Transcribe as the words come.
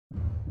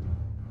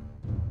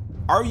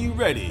Are you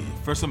ready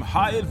for some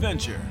high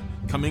adventure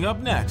coming up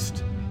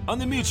next on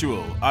the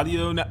Mutual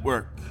Audio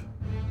Network?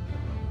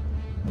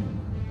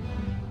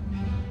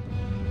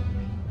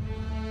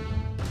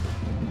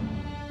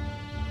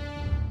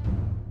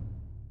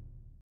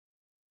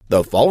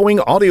 The following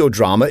audio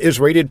drama is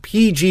rated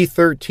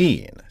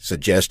PG-13,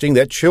 suggesting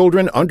that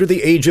children under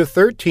the age of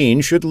 13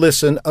 should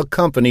listen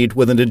accompanied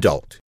with an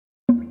adult.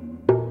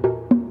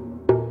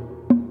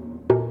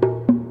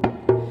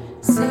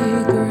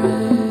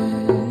 Secrets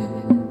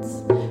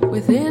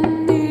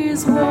within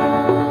these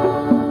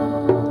walls.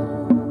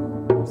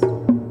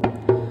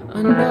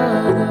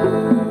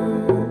 Another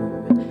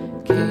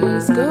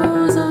case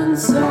goes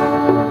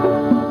unsolved.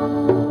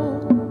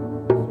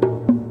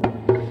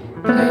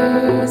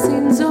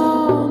 Pacing's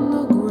on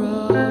the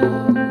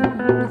ground.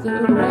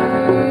 The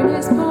rain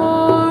is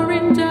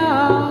pouring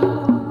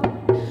down.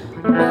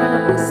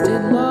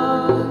 Busted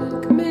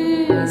lock,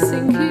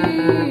 missing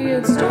key.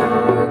 It's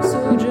dark,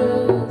 so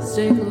just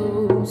stay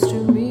close to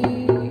me.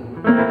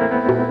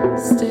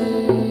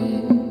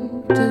 Stick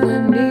to the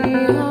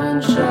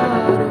neon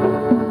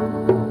shadows.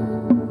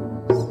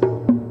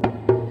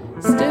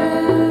 Stick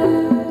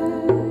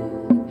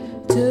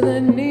to the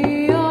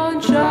neon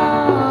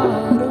shadows.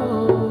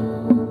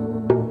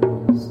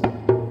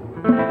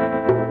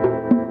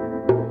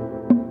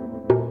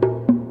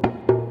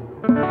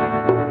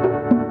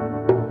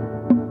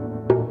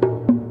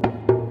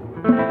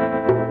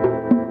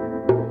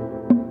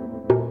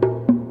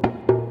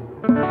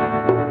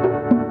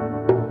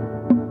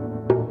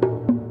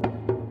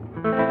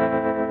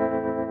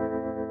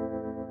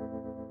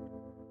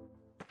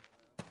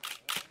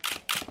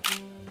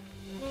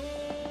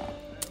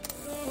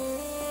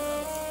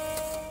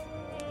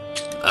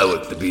 I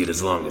worked the beat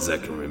as long as I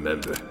can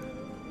remember.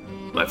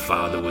 My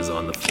father was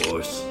on the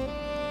force.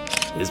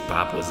 His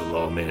pop was a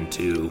lawman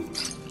too,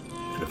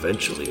 and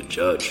eventually a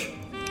judge.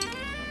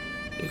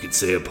 You could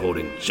say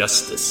upholding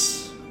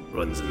justice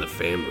runs in the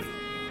family.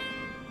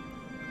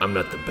 I'm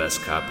not the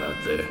best cop out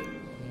there.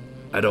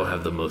 I don't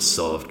have the most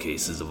solved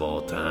cases of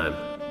all time.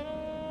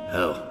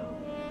 Hell,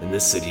 in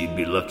this city you'd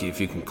be lucky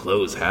if you can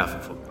close half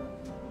of them.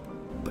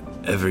 But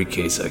every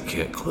case I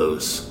can't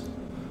close,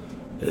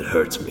 it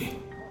hurts me.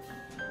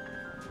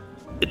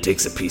 It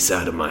takes a piece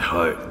out of my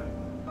heart,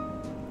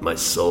 my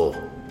soul.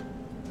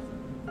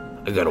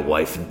 I got a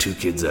wife and 2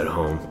 kids at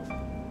home,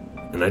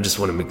 and I just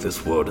want to make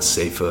this world a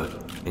safer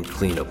and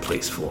cleaner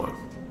place for them.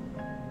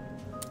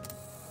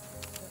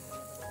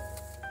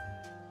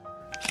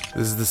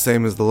 This is the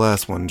same as the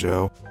last one,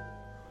 Joe.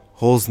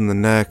 Holes in the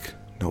neck,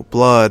 no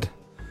blood.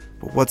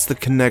 But what's the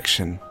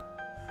connection?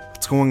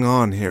 What's going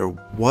on here?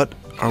 What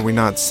are we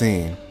not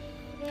seeing?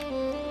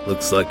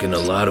 Looks like in a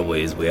lot of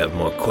ways we have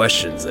more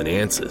questions than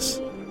answers.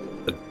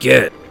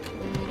 Again.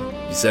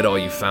 You said all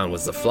you found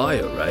was the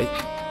flyer, right?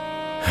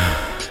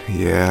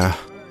 Yeah.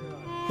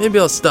 Maybe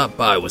I'll stop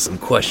by with some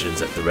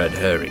questions at the Red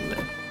Herring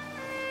then.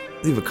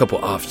 Leave a couple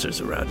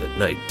officers around at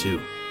night,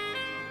 too.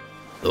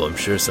 Though I'm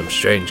sure some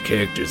strange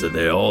characters are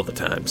there all the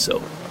time,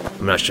 so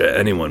I'm not sure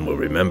anyone will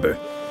remember.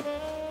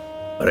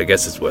 But I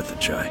guess it's worth a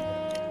try.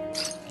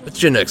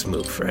 What's your next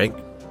move, Frank?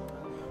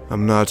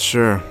 I'm not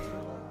sure.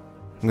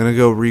 I'm gonna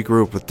go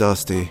regroup with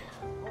Dusty.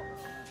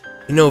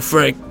 You know,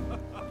 Frank,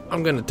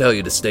 I'm gonna tell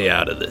you to stay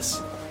out of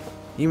this.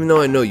 Even though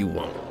I know you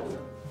won't.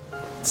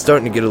 It's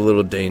starting to get a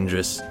little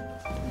dangerous,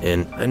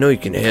 and I know you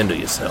can handle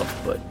yourself,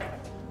 but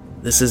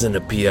this isn't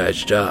a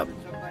PI's job.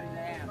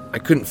 I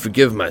couldn't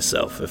forgive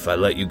myself if I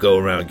let you go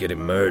around getting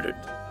murdered.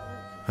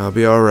 I'll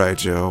be alright,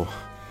 Joe.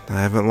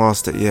 I haven't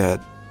lost it yet.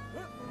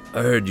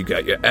 I heard you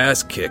got your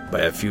ass kicked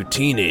by a few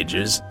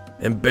teenagers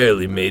and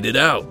barely made it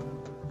out.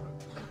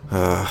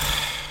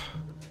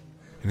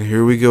 And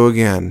here we go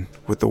again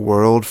with the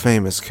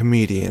world-famous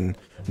comedian,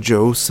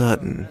 Joe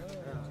Sutton.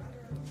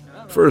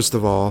 First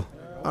of all,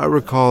 I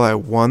recall I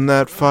won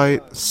that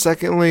fight.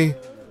 Secondly,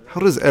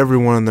 how does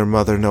everyone and their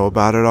mother know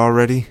about it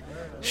already?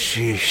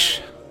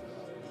 Sheesh.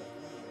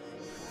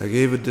 I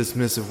gave a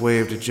dismissive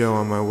wave to Joe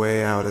on my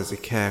way out as he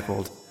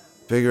cackled.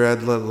 Figure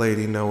I'd let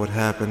Lady know what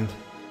happened.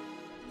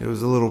 It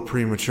was a little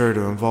premature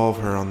to involve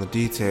her on the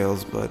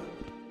details, but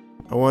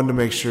I wanted to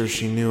make sure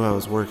she knew I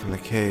was working the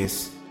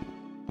case.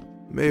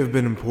 It may have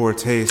been in poor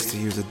taste to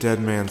use a dead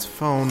man's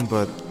phone,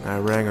 but I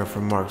rang her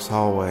from Mark's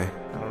hallway.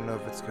 I don't know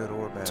if it's good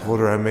or bad. Told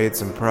her I made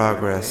some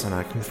progress, and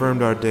I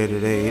confirmed our date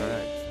at 8.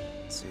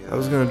 I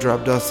was going to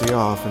drop Dusty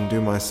off and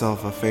do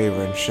myself a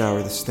favor and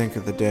shower the stink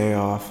of the day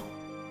off.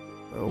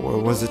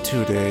 Or was it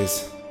 2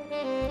 days?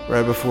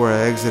 Right before I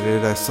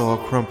exited, I saw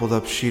a crumpled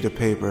up sheet of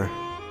paper,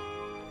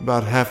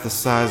 about half the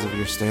size of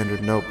your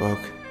standard notebook.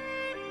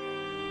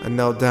 I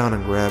knelt down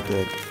and grabbed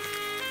it.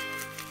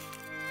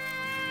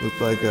 Looked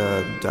like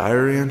a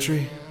diary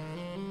entry.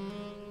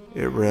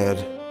 It read,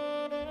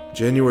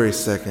 January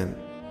 2nd.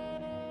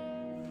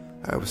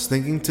 I was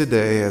thinking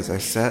today as I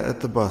sat at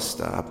the bus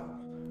stop,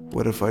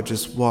 what if I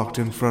just walked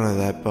in front of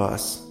that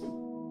bus?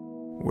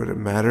 Would it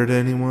matter to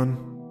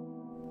anyone?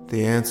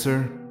 The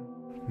answer?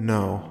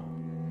 No.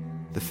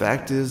 The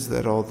fact is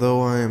that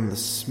although I am the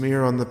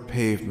smear on the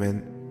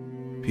pavement,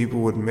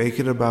 people would make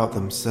it about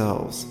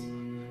themselves.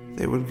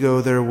 They would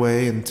go their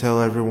way and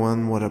tell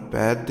everyone what a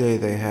bad day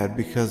they had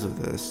because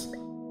of this.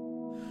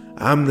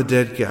 I'm the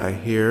dead guy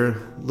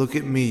here. Look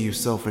at me, you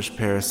selfish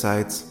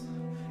parasites.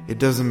 It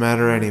doesn't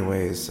matter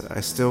anyways. I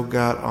still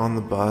got on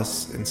the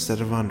bus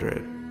instead of under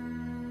it.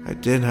 I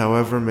did,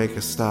 however, make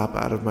a stop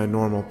out of my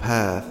normal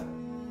path.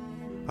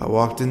 I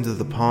walked into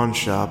the pawn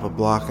shop a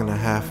block and a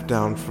half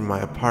down from my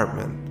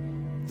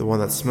apartment, the one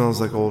that smells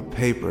like old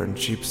paper and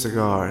cheap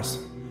cigars.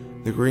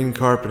 The green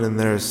carpet in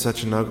there is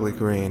such an ugly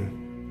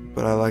green,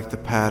 but I like the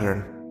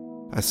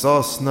pattern. I saw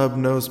a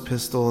snub-nosed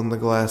pistol in the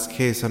glass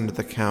case under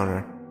the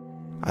counter.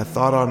 I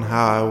thought on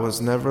how I was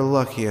never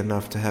lucky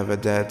enough to have a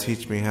dad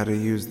teach me how to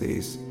use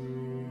these.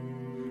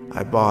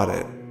 I bought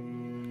it.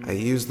 I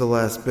used the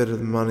last bit of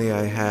the money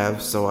I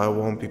have, so I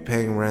won't be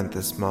paying rent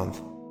this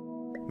month.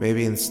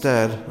 Maybe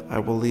instead, I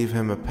will leave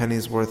him a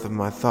penny's worth of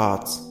my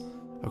thoughts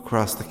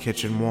across the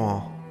kitchen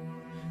wall.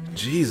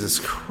 Jesus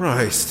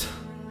Christ!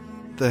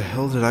 What the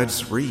hell did I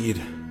just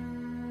read?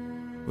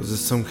 Was this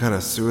some kind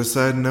of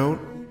suicide note?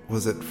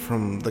 Was it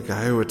from the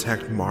guy who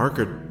attacked Mark,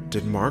 or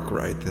did Mark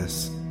write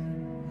this?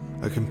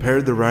 I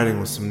compared the writing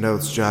with some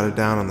notes jotted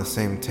down on the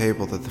same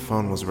table that the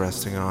phone was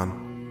resting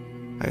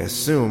on. I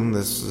assume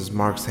this is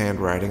Mark's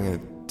handwriting and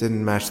it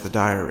didn't match the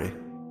diary.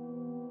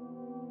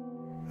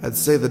 I'd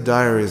say the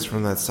diary is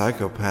from that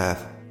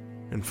psychopath,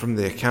 and from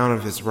the account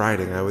of his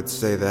writing I would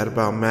say that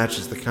about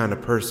matches the kind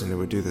of person who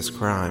would do this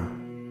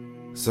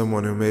crime.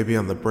 Someone who may be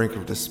on the brink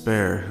of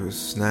despair, who's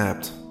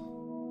snapped.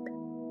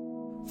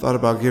 Thought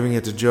about giving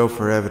it to Joe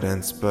for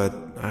evidence, but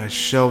I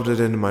shoved it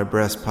into my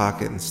breast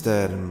pocket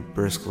instead and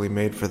briskly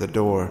made for the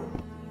door.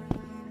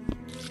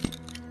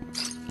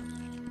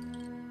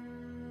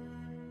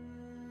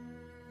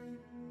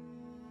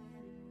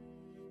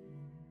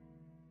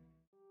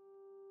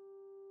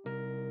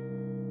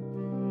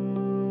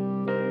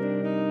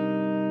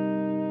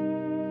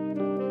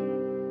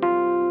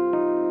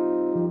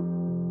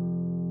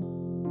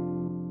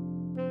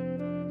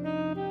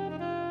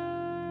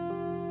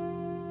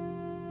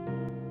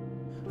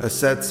 I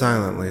sat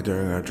silently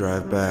during our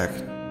drive back.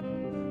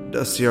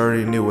 Dusty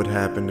already knew what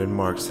happened in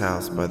Mark's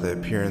house by the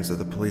appearance of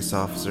the police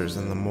officers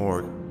in the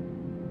morgue.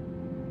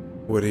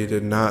 What he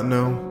did not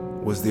know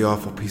was the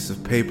awful piece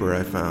of paper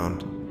I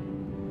found.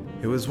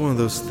 It was one of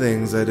those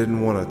things I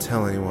didn't want to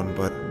tell anyone,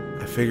 but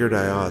I figured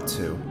I ought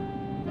to.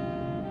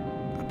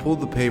 I pulled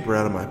the paper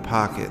out of my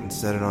pocket and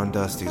set it on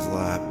Dusty's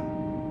lap.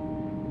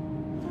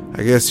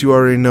 I guess you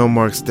already know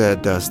Mark's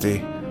dead,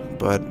 Dusty,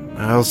 but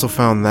I also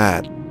found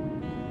that.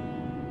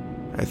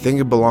 I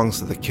think it belongs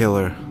to the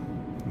killer.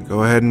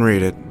 Go ahead and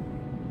read it.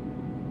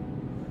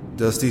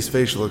 Dusty's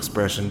facial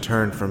expression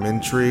turned from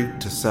intrigue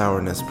to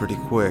sourness pretty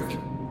quick.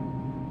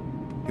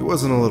 He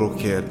wasn't a little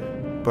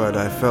kid, but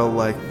I felt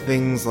like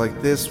things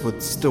like this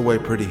would still weigh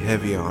pretty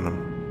heavy on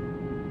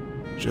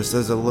him. Just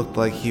as it looked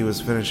like he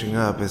was finishing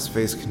up, his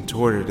face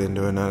contorted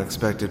into an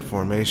unexpected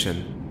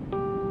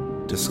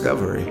formation.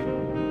 Discovery.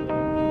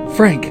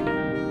 Frank,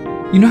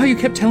 you know how you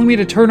kept telling me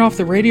to turn off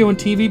the radio and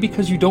TV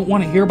because you don't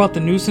want to hear about the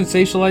news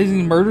sensationalizing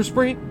the murder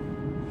spree?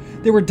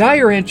 There were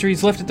diary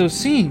entries left at those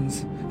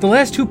scenes. The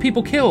last 2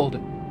 people killed.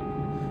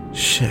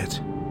 Shit.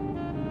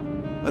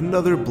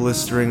 Another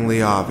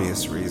blisteringly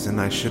obvious reason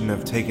I shouldn't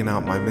have taken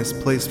out my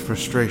misplaced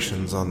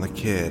frustrations on the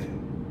kid.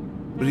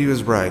 But he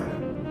was right.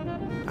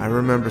 I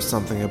remember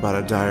something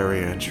about a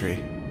diary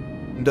entry.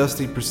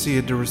 Dusty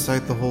proceeded to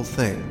recite the whole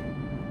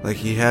thing, like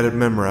he had it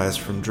memorized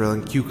from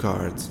drilling cue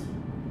cards.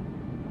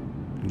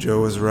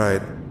 Joe was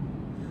right.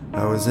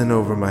 I was in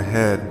over my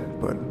head,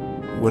 but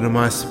what am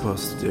I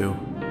supposed to do?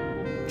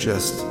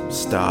 Just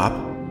stop?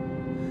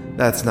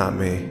 That's not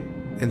me.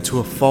 And to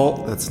a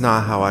fault, that's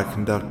not how I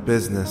conduct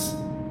business.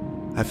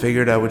 I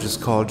figured I would just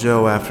call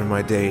Joe after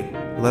my date,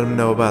 let him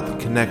know about the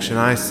connection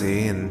I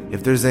see, and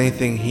if there's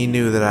anything he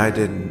knew that I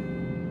didn't.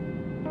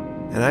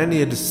 And I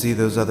needed to see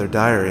those other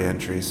diary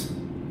entries.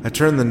 I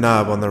turned the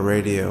knob on the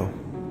radio.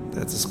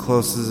 That's as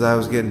close as I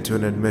was getting to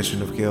an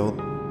admission of guilt.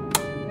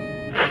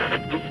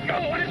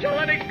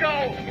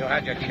 You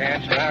had your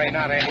chance. Larry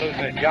not ain't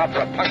losing his job for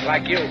a punk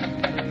like you.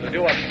 You'll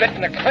do a bit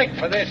in the clink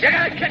for this. You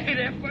gotta kick me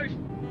there first.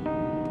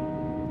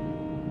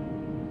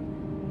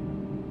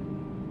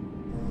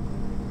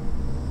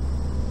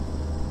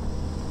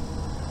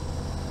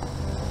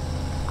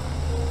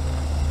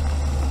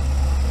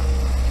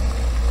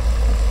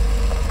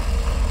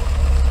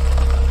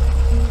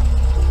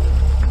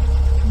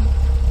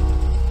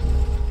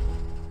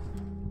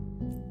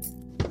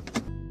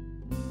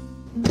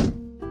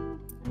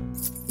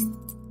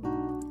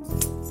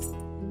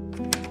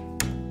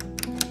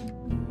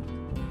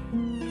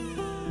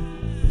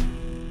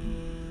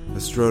 I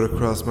strode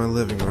across my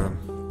living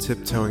room,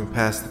 tiptoeing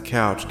past the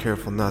couch,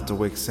 careful not to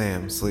wake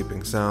Sam,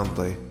 sleeping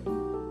soundly.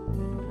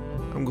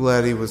 I'm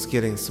glad he was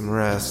getting some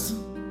rest.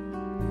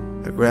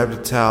 I grabbed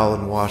a towel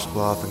and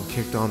washcloth and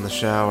kicked on the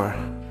shower.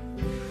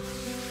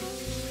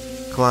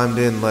 Climbed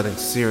in, letting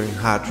searing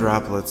hot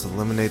droplets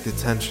eliminate the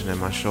tension in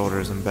my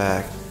shoulders and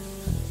back.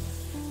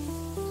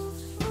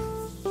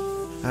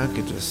 I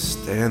could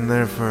just stand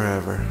there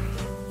forever.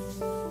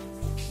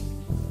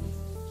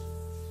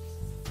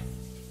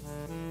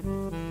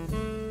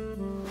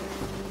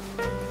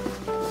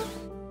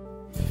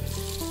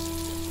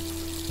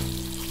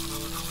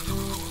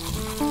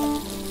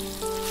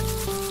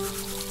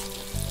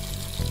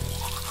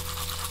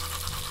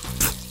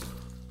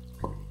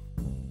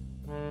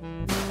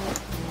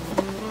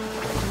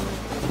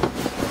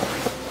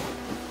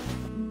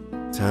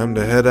 Time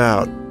to head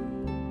out.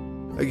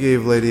 I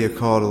gave Lady a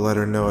call to let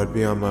her know I'd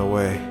be on my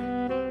way.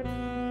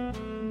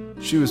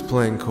 She was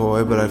playing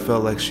coy, but I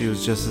felt like she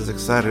was just as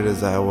excited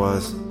as I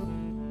was.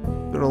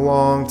 Been a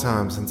long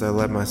time since I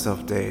let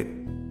myself date.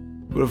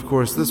 But of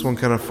course, this one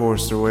kind of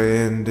forced her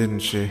way in,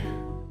 didn't she?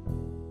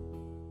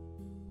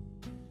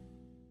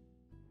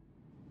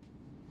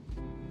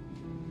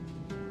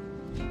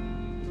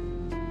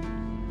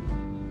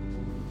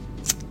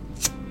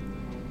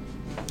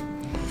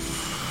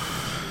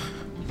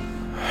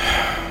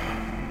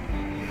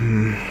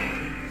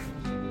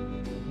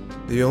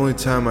 The only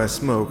time I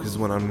smoke is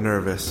when I'm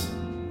nervous,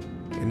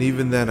 and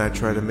even then I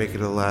try to make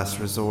it a last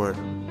resort.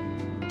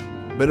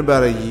 Been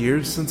about a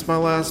year since my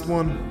last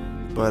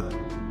one, but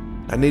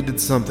I needed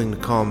something to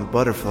calm the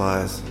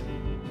butterflies,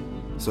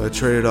 so I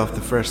traded off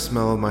the fresh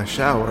smell of my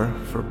shower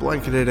for a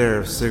blanketed air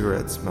of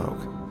cigarette smoke.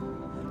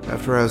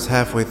 After I was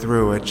halfway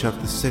through, I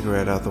chucked the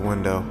cigarette out the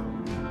window.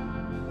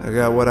 I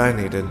got what I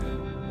needed,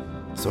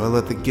 so I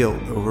let the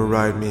guilt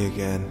override me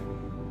again.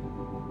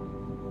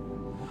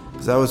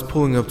 As I was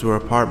pulling up to her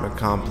apartment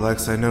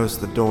complex, I noticed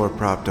the door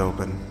propped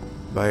open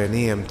by an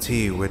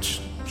EMT,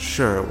 which,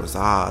 sure, it was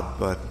odd,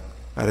 but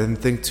I didn't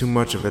think too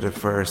much of it at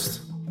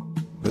first.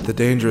 But the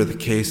danger of the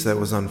case that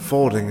was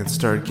unfolding had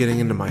started getting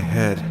into my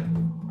head.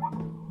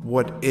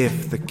 What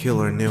if the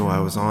killer knew I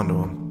was onto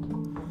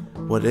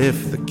him? What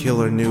if the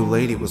killer knew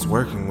Lady was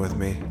working with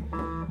me?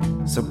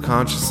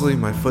 Subconsciously,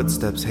 my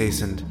footsteps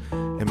hastened,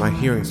 and my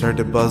hearing started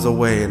to buzz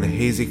away in a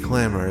hazy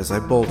clamor as I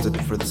bolted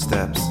for the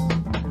steps.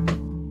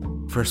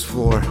 First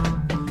floor,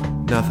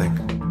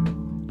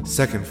 nothing.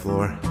 Second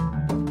floor,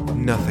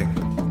 nothing.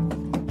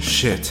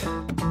 Shit.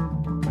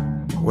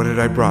 What had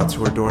I brought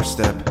to her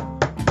doorstep?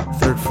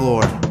 Third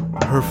floor,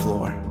 her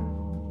floor.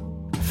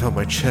 I felt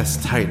my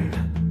chest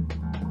tighten.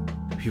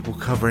 People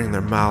covering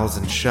their mouths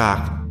in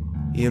shock.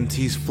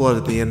 EMTs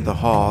flooded the end of the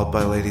hall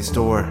by Lady's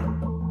door.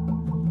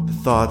 The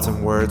thoughts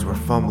and words were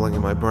fumbling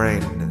in my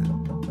brain,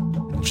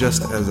 and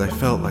just as I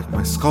felt like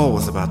my skull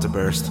was about to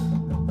burst,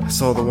 I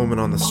saw the woman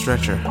on the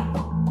stretcher.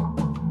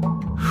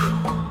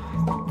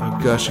 A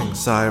gushing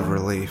sigh of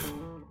relief.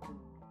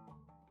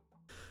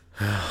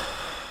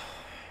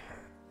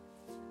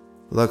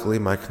 Luckily,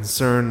 my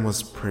concern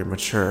was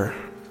premature.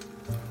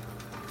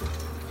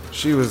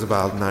 She was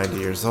about 90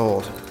 years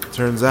old.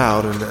 Turns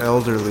out, an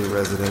elderly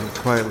resident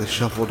quietly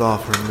shuffled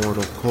off her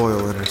mortal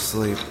coil in her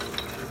sleep.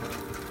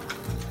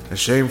 A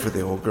shame for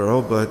the old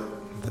girl, but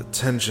the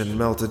tension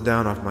melted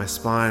down off my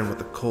spine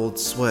with a cold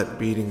sweat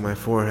beading my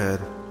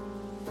forehead.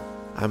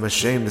 I'm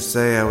ashamed to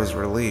say I was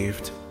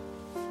relieved.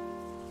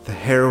 The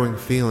harrowing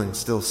feeling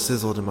still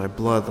sizzled in my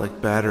blood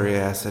like battery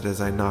acid as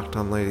I knocked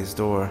on Lady's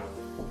door.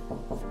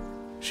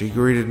 She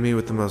greeted me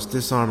with the most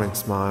disarming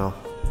smile,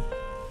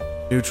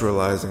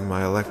 neutralizing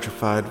my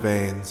electrified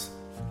veins.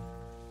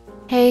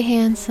 Hey,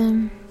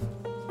 handsome.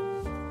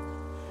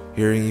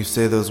 Hearing you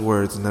say those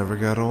words never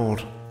got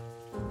old.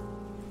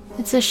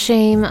 It's a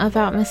shame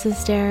about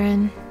Mrs.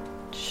 Darren.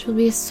 She'll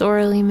be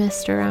sorely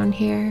missed around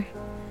here.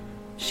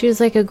 She was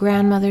like a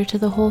grandmother to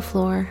the whole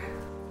floor.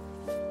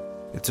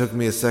 It took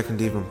me a second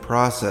to even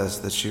process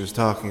that she was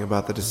talking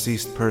about the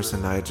deceased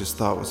person I had just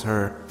thought was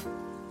her.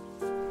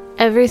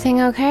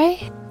 Everything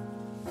okay?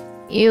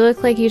 You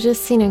look like you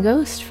just seen a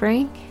ghost,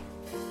 Frank.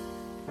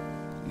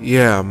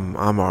 Yeah,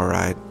 I'm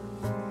alright.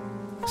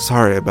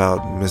 Sorry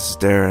about Mrs.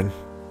 Darren.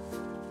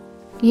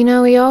 You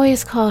know, we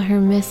always call her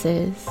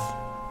Mrs.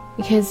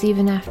 Because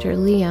even after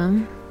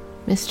Liam,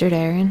 Mr.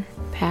 Darren,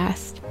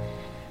 passed,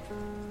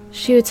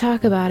 she would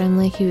talk about him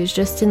like he was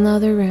just in the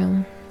other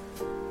room.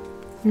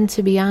 And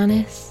to be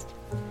honest,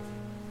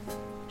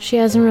 she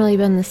hasn't really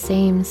been the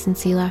same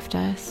since he left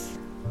us.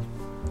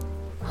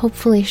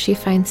 Hopefully she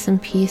finds some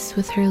peace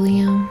with her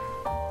Liam.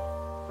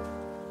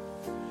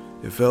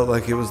 It felt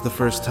like it was the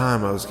first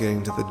time I was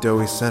getting to the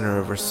doughy center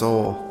of her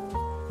soul.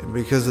 And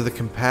because of the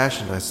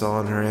compassion I saw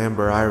in her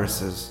amber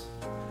irises,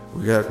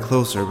 we got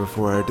closer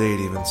before our date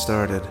even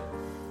started.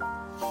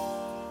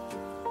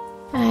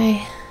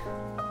 I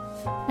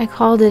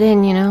called it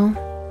in, you know.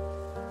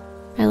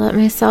 I let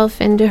myself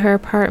into her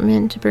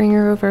apartment to bring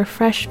her over a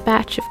fresh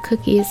batch of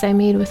cookies I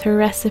made with her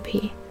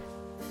recipe,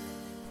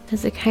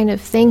 as a kind of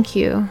thank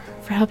you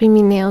for helping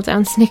me nail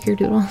down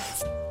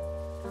snickerdoodles.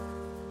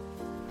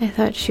 I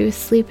thought she was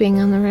sleeping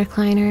on the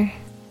recliner,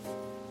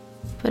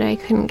 but I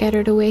couldn't get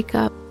her to wake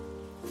up.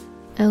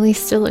 At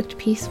least it looked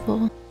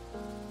peaceful.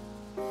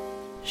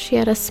 She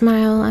had a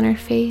smile on her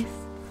face,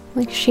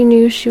 like she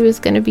knew she was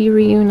going to be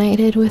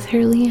reunited with her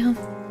Liam.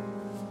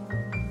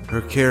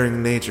 Her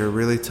caring nature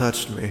really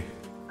touched me.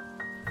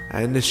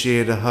 I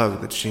initiated a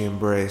hug that she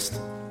embraced.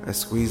 I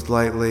squeezed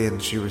lightly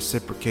and she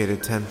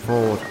reciprocated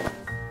tenfold.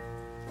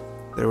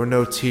 There were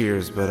no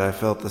tears, but I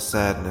felt the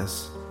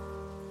sadness.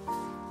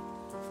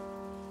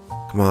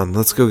 Come on,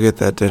 let's go get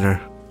that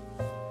dinner.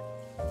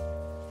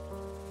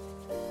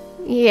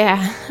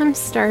 Yeah, I'm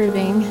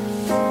starving.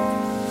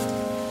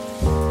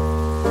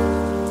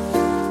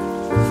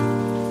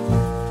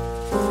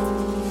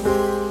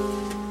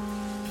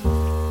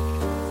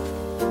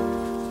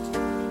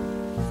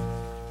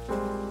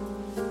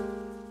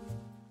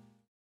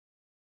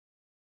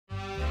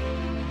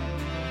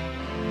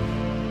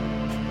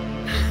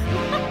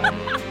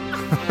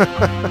 We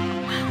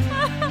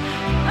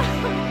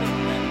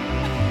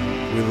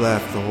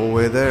laughed the whole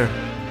way there.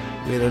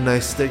 We had a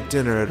nice steak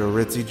dinner at a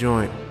ritzy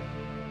joint.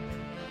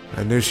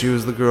 I knew she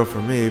was the girl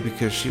for me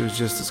because she was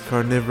just as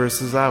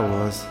carnivorous as I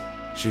was.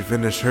 She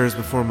finished hers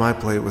before my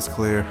plate was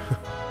clear.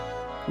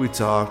 We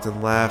talked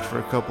and laughed for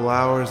a couple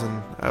hours,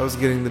 and I was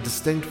getting the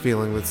distinct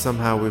feeling that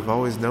somehow we've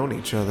always known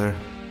each other.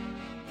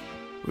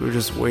 We were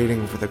just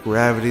waiting for the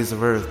gravities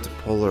of Earth to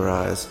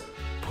polarize,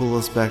 pull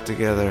us back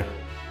together.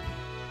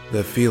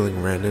 That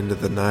feeling ran into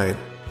the night.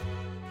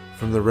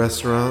 From the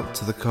restaurant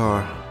to the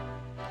car,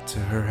 to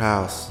her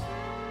house,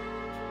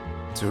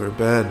 to her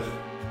bed.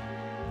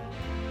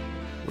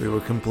 We were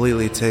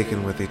completely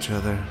taken with each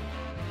other.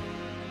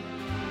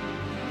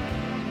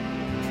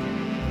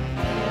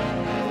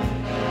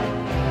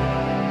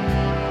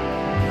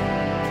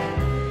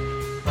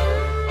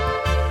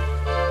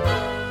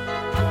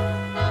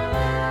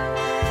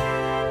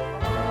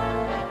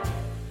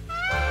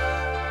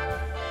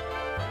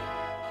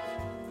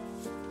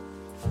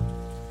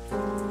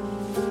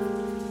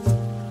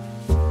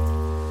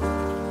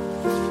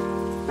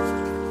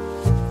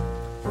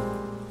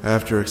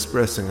 After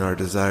expressing our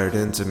desired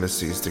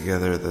intimacies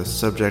together, the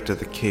subject of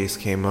the case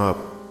came up.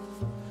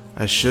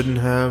 I shouldn't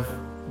have,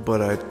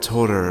 but I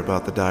told her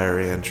about the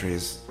diary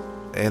entries,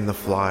 and the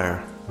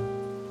flyer,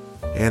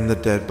 and the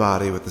dead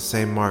body with the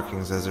same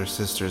markings as her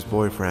sister's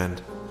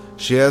boyfriend.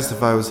 She asked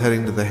if I was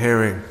heading to the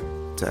Herring,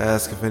 to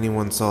ask if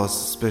anyone saw a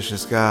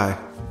suspicious guy.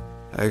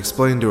 I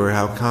explained to her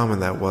how common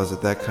that was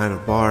at that kind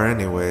of bar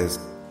anyways,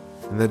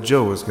 and that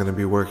Joe was going to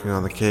be working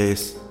on the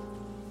case.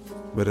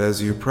 But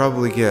as you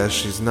probably guessed,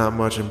 she's not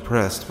much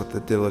impressed with the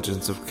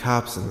diligence of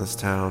cops in this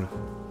town.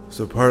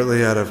 So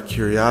partly out of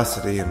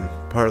curiosity and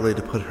partly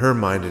to put her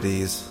mind at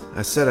ease,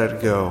 I said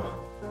I'd go.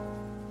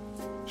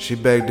 She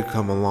begged to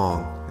come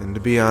along, and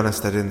to be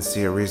honest, I didn't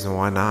see a reason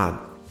why not.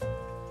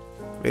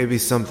 Maybe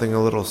something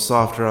a little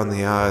softer on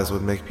the eyes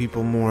would make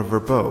people more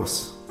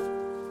verbose.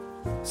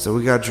 So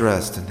we got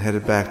dressed and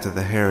headed back to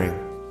the Herring.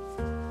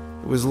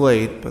 It was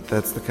late, but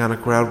that's the kind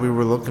of crowd we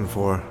were looking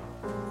for.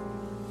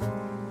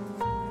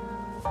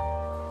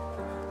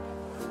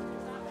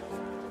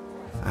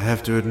 I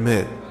have to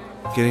admit,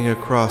 getting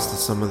across to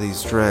some of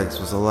these dregs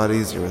was a lot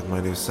easier with my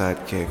new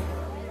sidekick.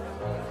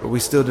 But we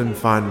still didn't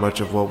find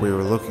much of what we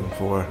were looking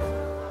for.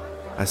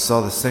 I saw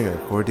the singer,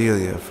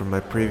 Cordelia, from my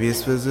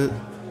previous visit,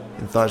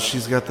 and thought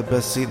she's got the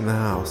best seat in the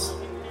house.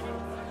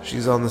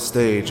 She's on the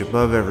stage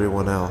above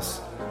everyone else.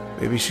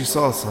 Maybe she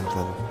saw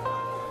something.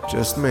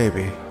 Just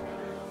maybe.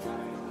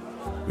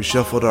 We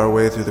shuffled our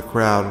way through the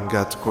crowd and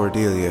got to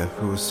Cordelia,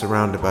 who was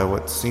surrounded by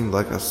what seemed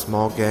like a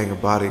small gang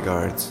of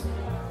bodyguards.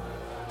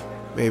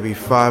 Maybe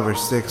 5 or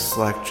 6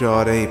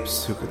 slack-jawed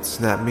apes who could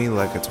snap me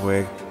like a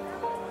twig.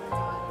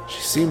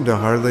 She seemed to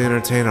hardly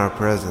entertain our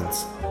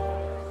presence.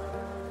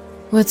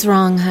 What's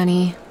wrong,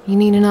 honey? You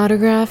need an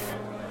autograph?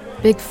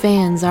 Big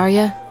fans, are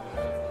ya?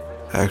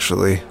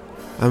 Actually,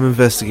 I'm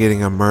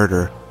investigating a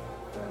murder.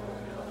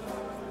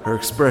 Her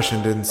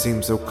expression didn't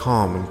seem so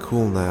calm and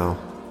cool now,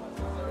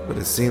 but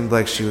it seemed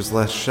like she was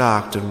less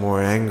shocked and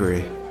more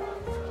angry.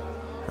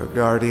 Her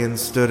guardian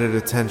stood at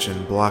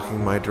attention,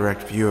 blocking my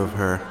direct view of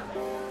her.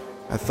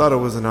 I thought it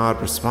was an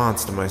odd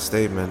response to my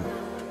statement.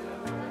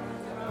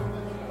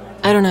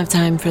 I don't have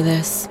time for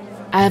this.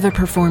 I have a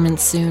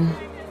performance soon.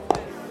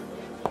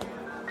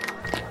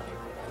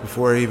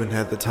 Before I even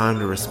had the time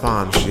to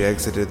respond, she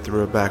exited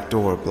through a back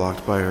door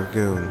blocked by her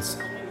goons.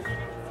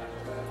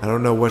 I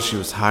don't know what she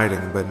was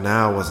hiding, but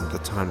now wasn't the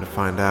time to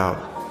find out.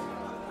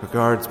 Her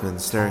guardsman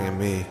staring at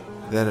me,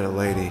 then at a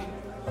lady.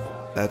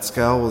 That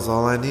scowl was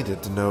all I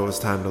needed to know it was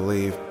time to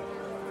leave.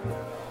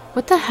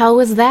 What the hell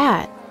was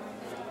that?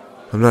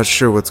 I'm not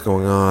sure what's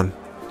going on.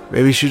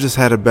 Maybe she just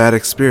had a bad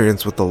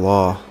experience with the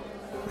law.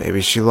 Maybe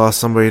she lost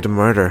somebody to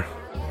murder.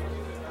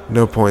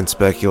 No point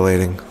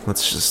speculating.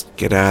 Let's just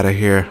get out of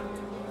here.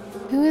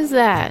 Who is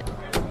that?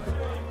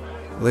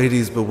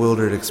 Lady's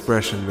bewildered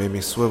expression made me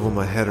swivel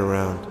my head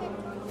around.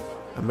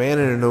 A man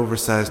in an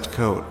oversized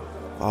coat,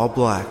 all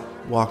black,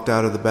 walked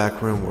out of the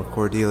back room where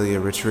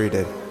Cordelia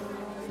retreated.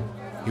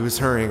 He was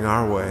hurrying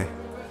our way.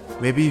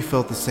 Maybe he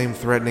felt the same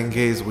threatening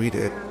gaze we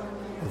did,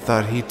 and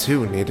thought he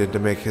too needed to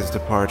make his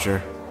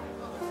departure.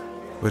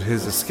 But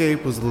his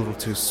escape was a little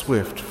too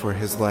swift for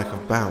his lack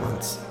of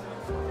balance.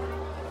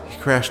 He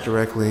crashed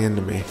directly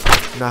into me,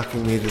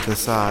 knocking me to the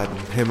side and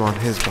him on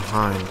his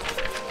behind.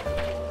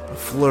 A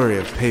flurry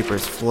of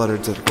papers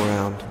fluttered to the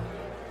ground.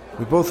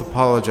 We both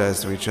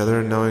apologized to each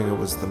other, knowing it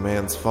was the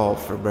man's fault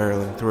for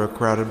barreling through a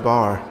crowded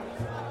bar.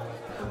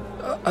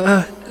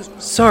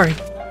 Sorry.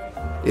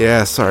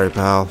 Yeah, sorry,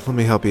 pal. Let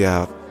me help you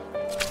out.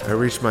 I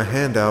reached my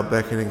hand out,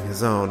 beckoning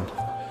his own.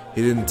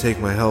 He didn't take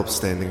my help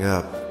standing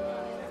up.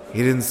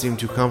 He didn't seem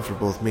too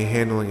comfortable with me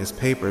handling his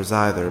papers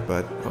either,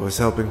 but I was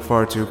helping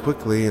far too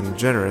quickly and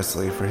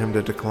generously for him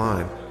to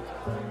decline.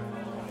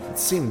 It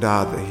seemed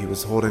odd that he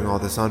was holding all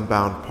this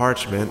unbound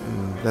parchment,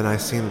 and then I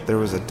seen that there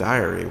was a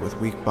diary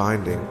with weak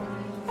binding.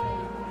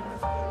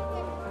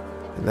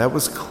 And that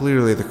was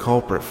clearly the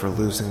culprit for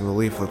losing the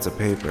leaflets of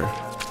paper.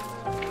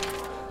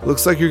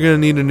 Looks like you're gonna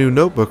need a new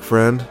notebook,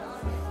 friend.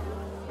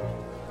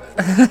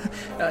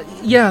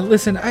 Yeah,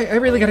 listen, I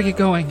really gotta get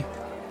going.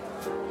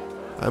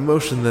 I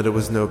motioned that it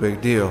was no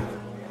big deal.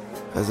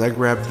 As I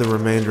grabbed the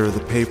remainder of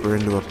the paper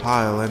into a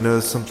pile, I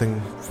noticed something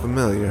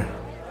familiar.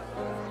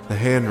 The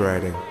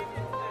handwriting.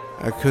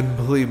 I couldn't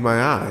believe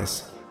my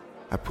eyes.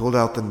 I pulled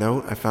out the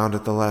note I found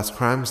at the last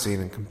crime scene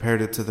and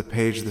compared it to the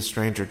page the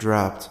stranger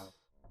dropped.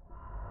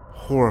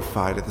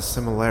 Horrified at the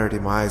similarity,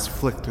 my eyes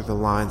flicked through the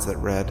lines that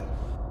read,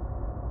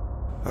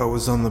 "I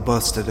was on the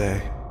bus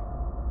today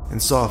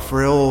and saw a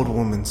frail old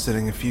woman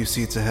sitting a few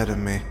seats ahead of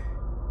me.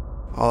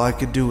 All I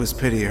could do was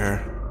pity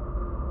her.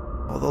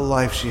 All the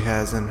life she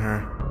has in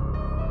her.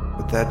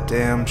 But that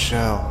damn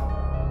shell.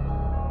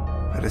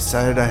 I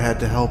decided I had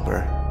to help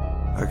her.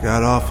 I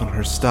got off on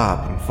her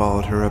stop and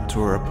followed her up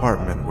to her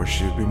apartment where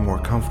she would be more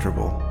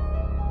comfortable.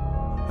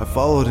 I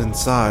followed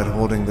inside,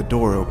 holding the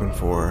door open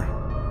for her.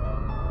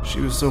 She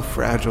was so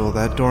fragile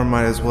that door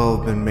might as well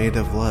have been made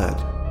of lead.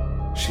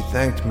 She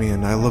thanked me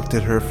and I looked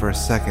at her for a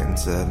second and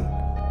said,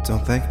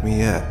 'Don't thank me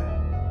yet.'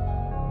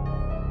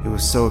 It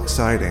was so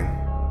exciting.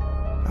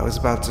 I was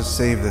about to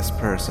save this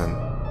person,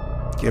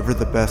 give her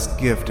the best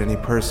gift any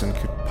person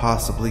could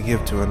possibly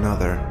give to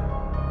another.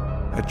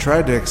 I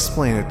tried to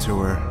explain it to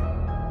her,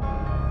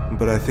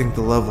 but I think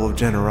the level of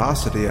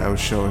generosity I was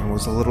showing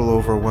was a little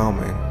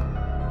overwhelming.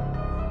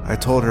 I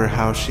told her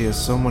how she has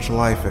so much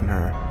life in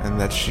her and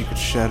that she could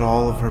shed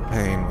all of her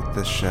pain with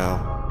this shell.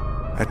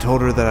 I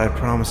told her that I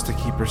promised to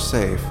keep her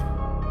safe.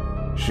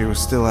 She was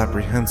still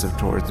apprehensive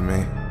towards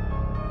me.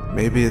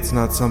 Maybe it's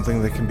not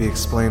something that can be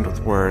explained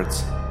with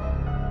words.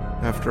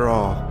 After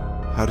all,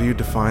 how do you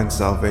define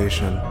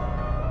salvation?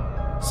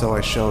 So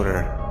I showed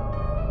her,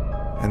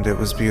 and it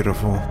was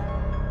beautiful.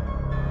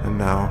 And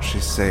now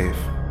she's safe.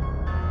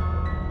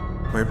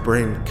 My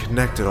brain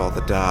connected all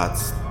the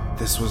dots.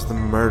 This was the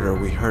murder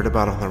we heard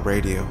about on the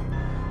radio.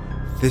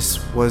 This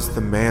was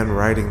the man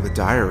writing the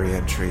diary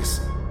entries.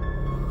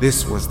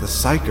 This was the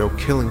psycho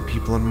killing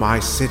people in my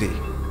city.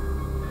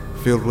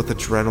 Filled with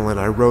adrenaline,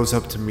 I rose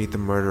up to meet the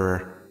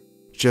murderer,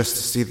 just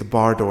to see the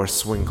bar door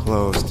swing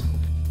closed.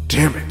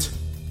 Damn it!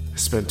 I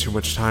spent too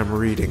much time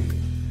reading.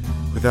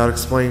 Without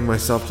explaining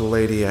myself to the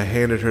lady, I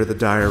handed her the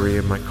diary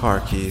and my car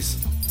keys,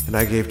 and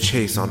I gave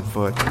chase on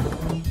foot.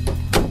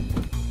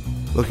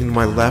 Looking to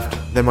my left,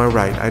 then my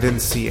right, I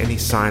didn't see any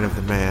sign of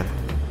the man.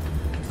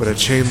 But a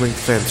chain-link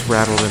fence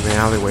rattled in the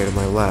alleyway to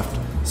my left,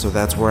 so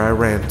that's where I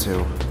ran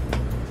to.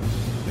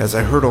 As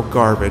I hurdled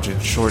garbage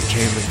and short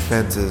chain-link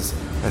fences,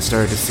 I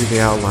started to see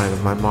the outline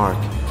of my mark.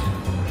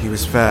 He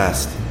was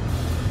fast,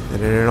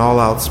 and in an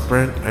all-out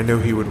sprint, I knew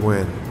he would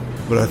win.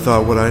 But I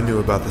thought what I knew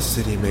about the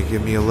city may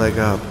give me a leg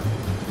up,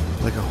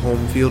 like a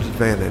home field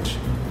advantage.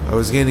 I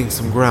was gaining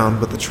some ground,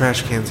 but the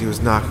trash cans he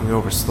was knocking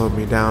over slowed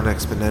me down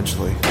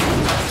exponentially.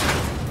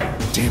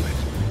 Damn it.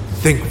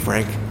 Think,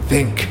 Frank.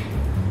 Think.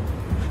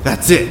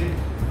 That's it.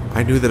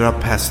 I knew that up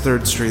past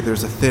 3rd Street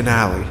there's a thin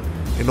alley.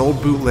 An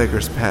old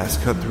bootlegger's pass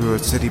cut through a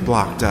city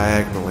block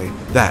diagonally.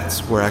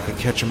 That's where I could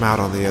catch him out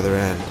on the other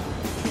end.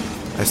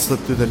 I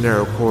slipped through the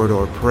narrow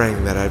corridor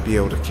praying that I'd be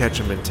able to catch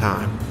him in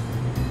time.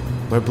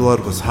 My blood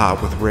was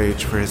hot with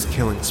rage for his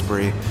killing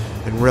spree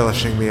and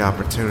relishing the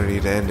opportunity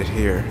to end it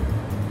here.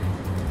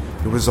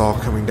 It was all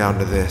coming down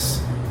to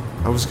this.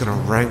 I was gonna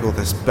wrangle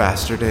this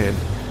bastard in,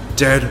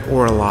 dead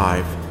or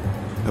alive.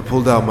 I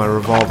pulled out my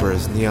revolver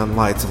as neon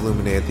lights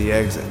illuminated the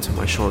exit to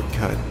my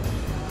shortcut.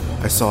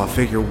 I saw a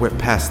figure whip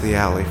past the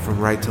alley from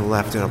right to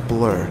left in a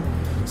blur,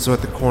 so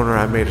at the corner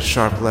I made a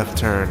sharp left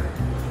turn.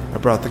 I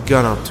brought the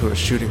gun up to a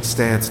shooting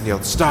stance and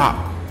yelled, "Stop!"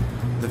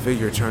 The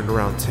figure turned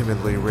around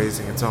timidly,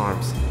 raising its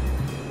arms.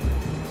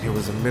 It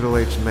was a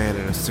middle-aged man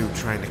in a suit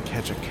trying to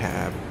catch a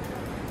cab.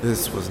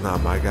 This was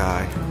not my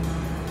guy.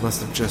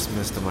 Must have just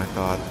missed him, I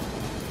thought.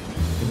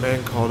 The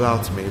man called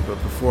out to me,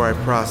 but before I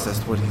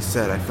processed what he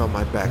said, I felt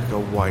my back go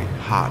white,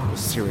 hot with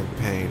searing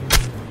pain.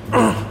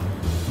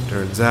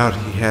 Turns out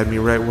he had me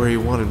right where he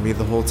wanted me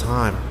the whole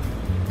time.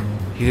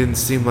 He didn't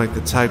seem like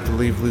the type to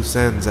leave loose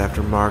ends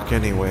after Mark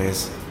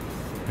anyways.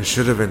 I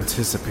should have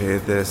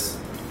anticipated this.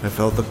 I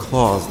felt the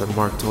claws that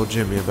Mark told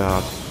Jimmy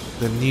about,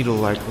 the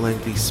needle-like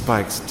lengthy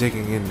spikes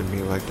digging into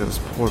me like those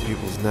poor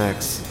people's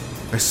necks.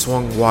 I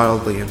swung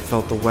wildly and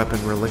felt the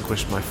weapon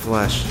relinquish my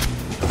flesh.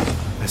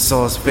 I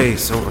saw his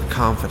face,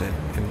 overconfident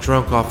and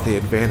drunk off the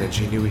advantage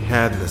he knew he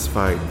had in this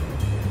fight.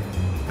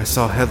 I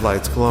saw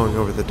headlights glowing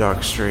over the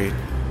dark street.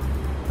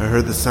 I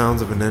heard the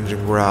sounds of an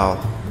engine growl.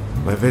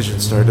 My vision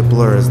started to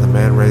blur as the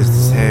man raised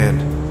his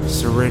hand.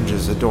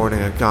 Syringes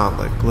adorning a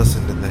gauntlet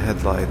glistened in the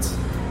headlights.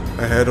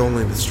 I had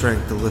only the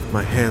strength to lift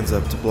my hands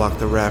up to block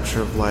the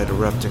rapture of light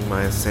erupting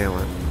my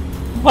assailant.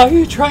 Why are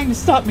you trying to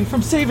stop me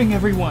from saving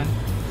everyone?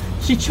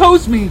 She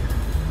chose me!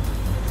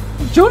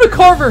 Jonah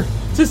Carver!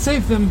 To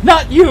save them,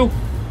 not you!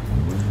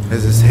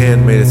 As his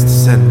hand made its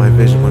descent, my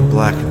vision went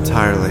black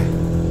entirely.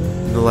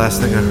 And the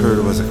last thing I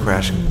heard was a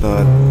crashing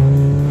thud.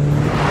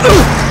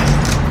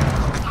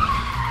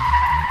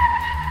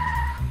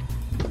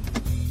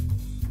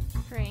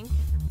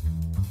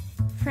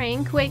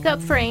 Frank, wake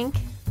up, Frank.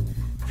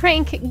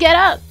 Frank, get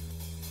up!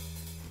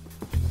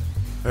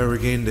 I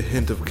regained a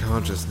hint of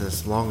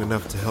consciousness long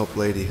enough to help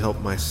Lady help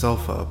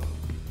myself up.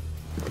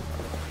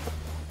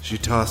 She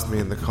tossed me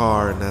in the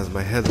car, and as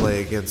my head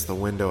lay against the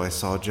window, I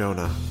saw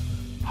Jonah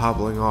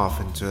hobbling off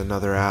into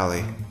another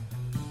alley,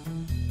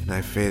 and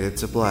I faded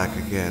to black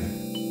again.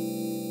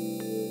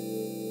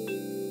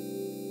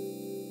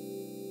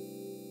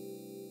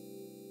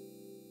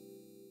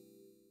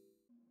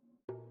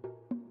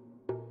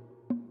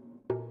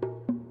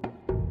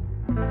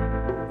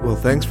 Well,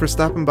 thanks for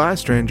stopping by,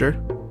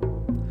 stranger.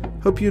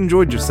 Hope you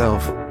enjoyed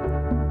yourself.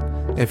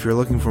 If you're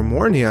looking for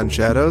more Neon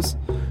Shadows,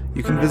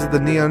 you can visit the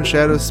Neon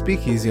Shadows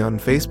Speakeasy on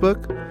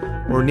Facebook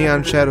or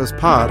Neon Shadows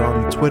Pod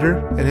on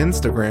Twitter and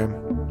Instagram.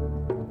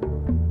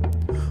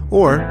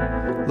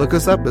 Or look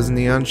us up as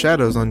Neon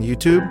Shadows on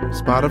YouTube,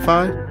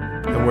 Spotify,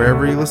 and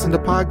wherever you listen to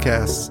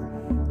podcasts.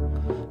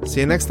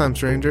 See you next time,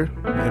 stranger.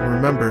 And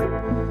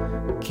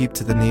remember, keep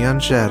to the Neon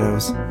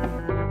Shadows.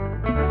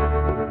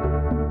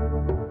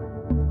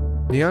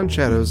 Neon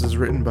Shadows is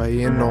written by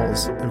Ian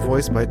Knowles and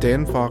voiced by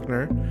Dan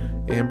Faulkner,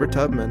 Amber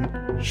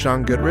Tubman,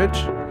 Sean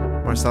Goodrich,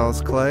 Marcellus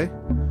Clay,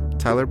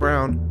 Tyler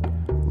Brown,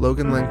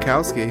 Logan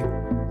Lankowski,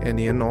 and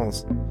Ian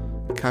Knowles.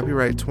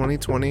 Copyright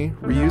 2020,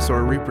 reuse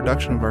or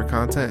reproduction of our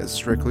content is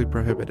strictly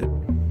prohibited.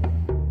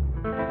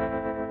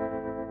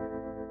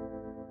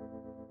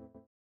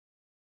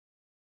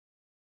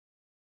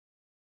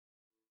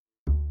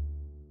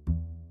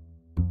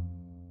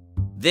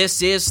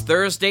 This is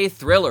Thursday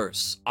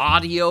Thrillers,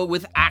 audio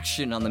with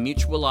action on the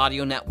Mutual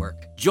Audio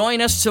Network. Join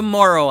us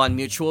tomorrow on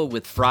Mutual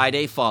with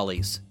Friday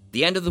Follies,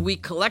 the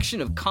end-of-the-week collection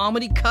of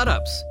comedy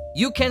cut-ups.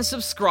 You can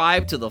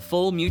subscribe to the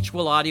full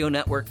Mutual Audio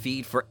Network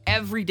feed for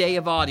every day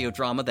of audio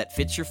drama that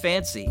fits your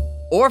fancy.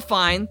 Or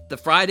find the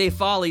Friday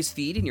Follies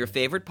feed in your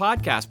favorite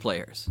podcast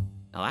players.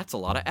 Now that's a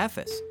lot of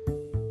F's.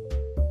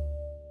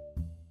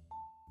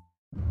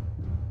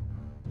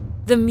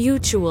 The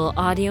Mutual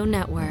Audio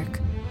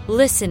Network.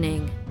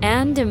 Listening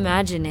and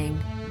imagining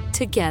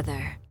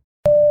together.